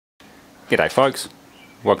G'day folks,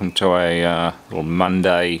 welcome to a little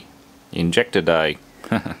Monday injector day.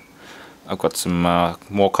 I've got some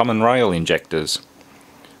more common rail injectors.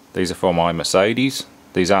 These are for my Mercedes.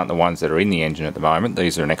 These aren't the ones that are in the engine at the moment.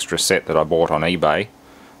 These are an extra set that I bought on eBay.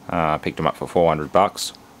 Picked them up for 400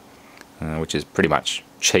 bucks, which is pretty much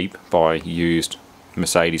cheap by used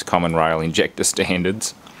Mercedes common rail injector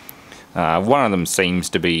standards. One of them seems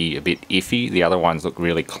to be a bit iffy, the other ones look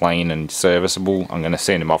really clean and serviceable. I'm going to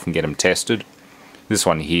send them off and get them tested. This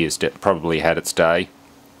one here has probably had its day.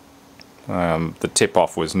 The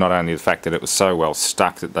tip-off was not only the fact that it was so well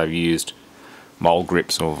stuck that they've used mole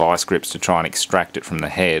grips or vice grips to try and extract it from the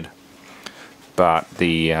head, but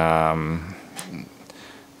the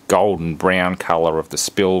golden brown colour of the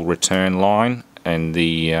spill return line and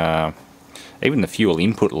the even the fuel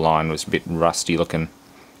input line was a bit rusty looking.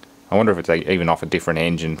 I wonder if it's even off a different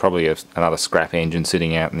engine, probably another scrap engine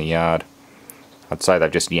sitting out in the yard. I'd say they've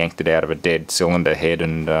just yanked it out of a dead cylinder head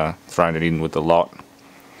and thrown it in with the lot.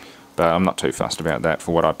 But I'm not too fussed about that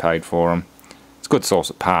for what I paid for them. It's a good source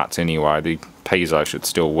of parts anyway. The piezo should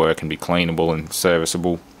still work and be cleanable and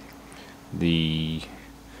serviceable. The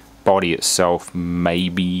body itself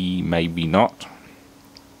maybe not.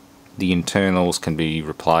 The internals can be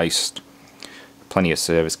replaced. Plenty of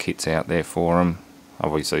service kits out there for them.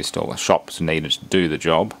 Obviously still a shop's needed to do the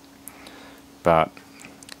job, but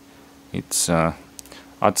it's I'd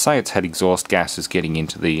say it's had exhaust gases getting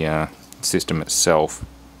into the system itself,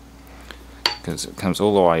 because it comes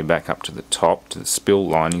all the way back up to the top to the spill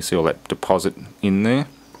line. You see all that deposit in there,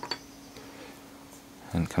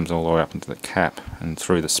 and comes all the way up into the cap and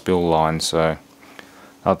through the spill line. So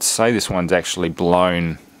I'd say this one's actually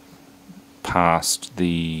blown past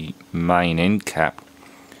the main end cap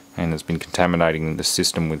and has been contaminating the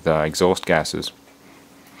system with exhaust gases.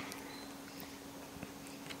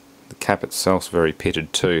 The cap itself's very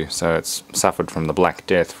pitted too, so it's suffered from the Black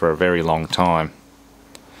Death for a very long time.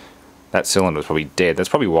 That cylinder was probably dead. That's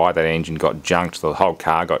probably why that engine got junked. The whole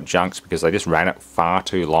car got junked because they just ran it far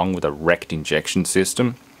too long with a wrecked injection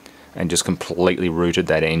system and just completely rooted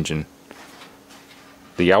that engine.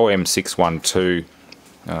 The OM612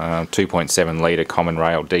 2.7 litre common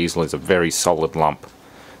rail diesel is a very solid lump.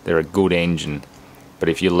 They're a good engine, but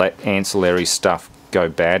if you let ancillary stuff go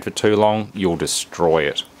bad for too long, you'll destroy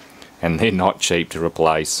it, and they're not cheap to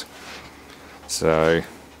replace. So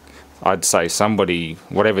I'd say somebody,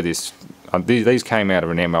 whatever this, these came out of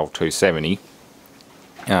an ML270.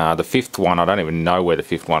 The fifth one, I don't even know where the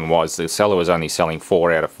fifth one was. The seller was only selling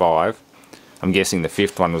 4 out of 5. I'm guessing the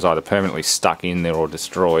fifth one was either permanently stuck in there or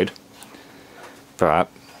destroyed, but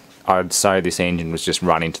I'd say this engine was just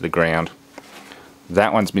run into the ground.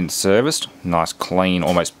 That one's been serviced, nice clean,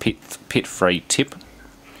 almost pit-free tip,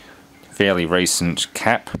 fairly recent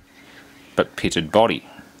cap, but pitted body.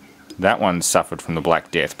 That one suffered from the Black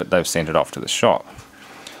Death, but they've sent it off to the shop.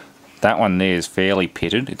 That one there is fairly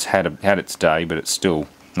pitted. It's had its day, but it's still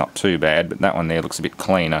not too bad. But that one there looks a bit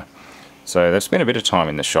cleaner. So they've spent a bit of time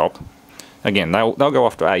in the shop. Again, they'll go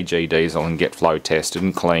off to AG Diesel and get flow tested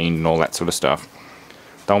and cleaned and all that sort of stuff.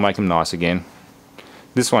 They'll make them nice again.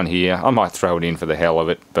 This one here, I might throw it in for the hell of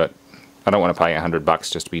it, but I don't want to pay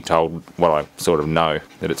 $100 just to be told what I sort of know,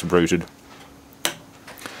 that it's rooted.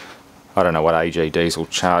 I don't know what AG Diesel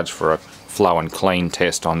charge for a flow and clean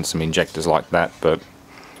test on some injectors like that, but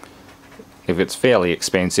if it's fairly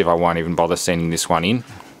expensive, I won't even bother sending this one in.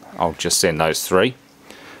 I'll just send those 3.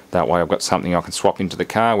 That way I've got something I can swap into the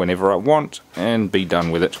car whenever I want and be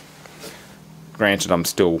done with it. Granted, I'm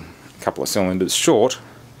still a couple of cylinders short.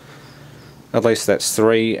 At least that's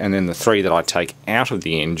 3, and then the 3 that I take out of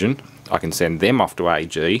the engine, I can send them off to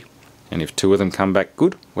AG, and if 2 of them come back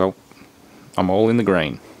good, well, I'm all in the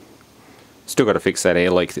green. Still got to fix that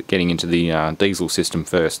air leak that's getting into the diesel system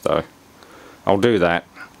first though. I'll do that,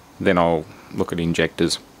 then I'll look at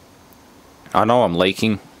injectors. I know I'm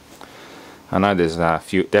leaking. I know there's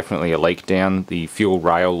definitely a leak down. The fuel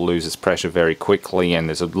rail loses pressure very quickly, and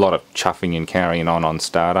there's a lot of chuffing and carrying on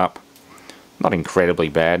startup. Not incredibly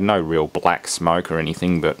bad, no real black smoke or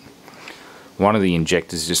anything, but one of the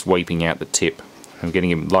injectors is just weeping out the tip. I'm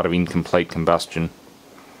getting a lot of incomplete combustion.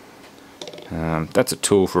 That's a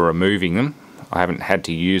tool for removing them. I haven't had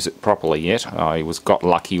to use it properly yet. I got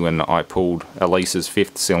lucky when I pulled Elisa's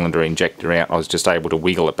 5th cylinder injector out. I was just able to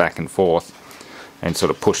wiggle it back and forth and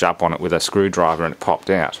sort of push up on it with a screwdriver and it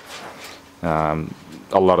popped out. A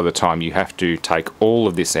lot of the time you have to take all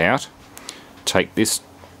of this out, take this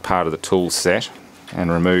part of the tool set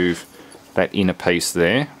and remove that inner piece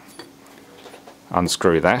there,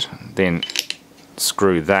 unscrew that, then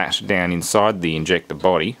screw that down inside the injector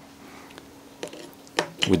body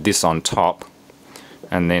with this on top,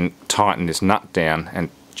 and then tighten this nut down and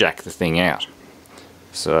jack the thing out.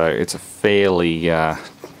 So it's a fairly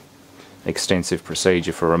extensive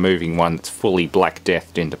procedure for removing one that's fully black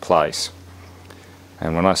deathed into place.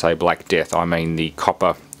 And when I say black death, I mean the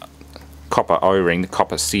copper O-ring, the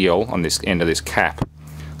copper seal on this end of this cap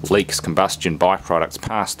leaks combustion byproducts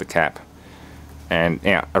past the cap and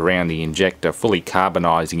out around the injector, fully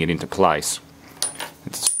carbonising it into place.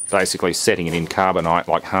 It's basically setting it in carbonite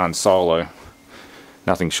like Han Solo.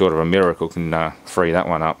 Nothing short of a miracle can free that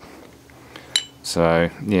one up. So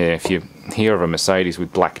yeah, if you hear of a Mercedes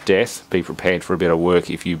with black death, be prepared for a bit of work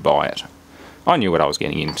if you buy it. I knew what I was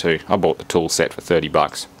getting into. I bought the tool set for 30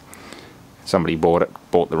 bucks. Somebody bought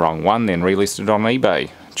the wrong one, then relisted it on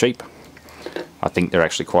eBay. Cheap. I think they're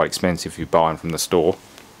actually quite expensive if you buy them from the store.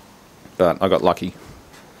 But I got lucky.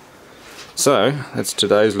 So, that's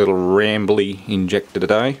today's little rambly injector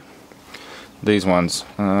today. These ones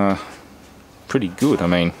are pretty good. I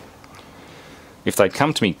mean, if they'd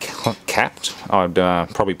come to me capped, I'd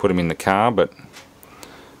probably put them in the car, but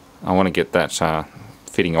I want to get that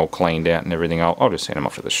fitting all cleaned out and everything. I'll just send them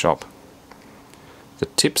off to the shop. The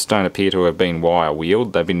tips don't appear to have been wire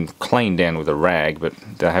wheeled. They've been cleaned down with a rag, but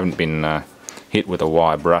they haven't been hit with a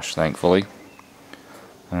wire brush, thankfully.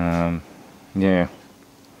 Yeah,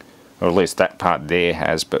 or at least that part there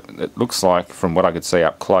has, but it looks like, from what I could see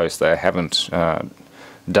up close, they haven't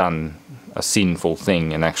done a sinful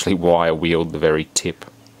thing and actually wire wheeled the very tip.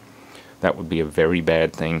 That would be a very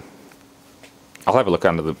bad thing. I'll have a look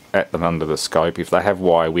at them under the scope. If they have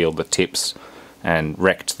wire wheeled the tips and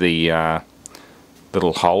wrecked the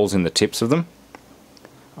little holes in the tips of them,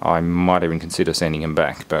 I might even consider sending them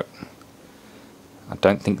back, but I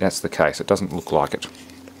don't think that's the case. It doesn't look like it.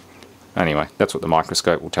 Anyway, that's what the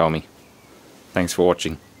microscope will tell me. Thanks for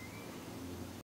watching.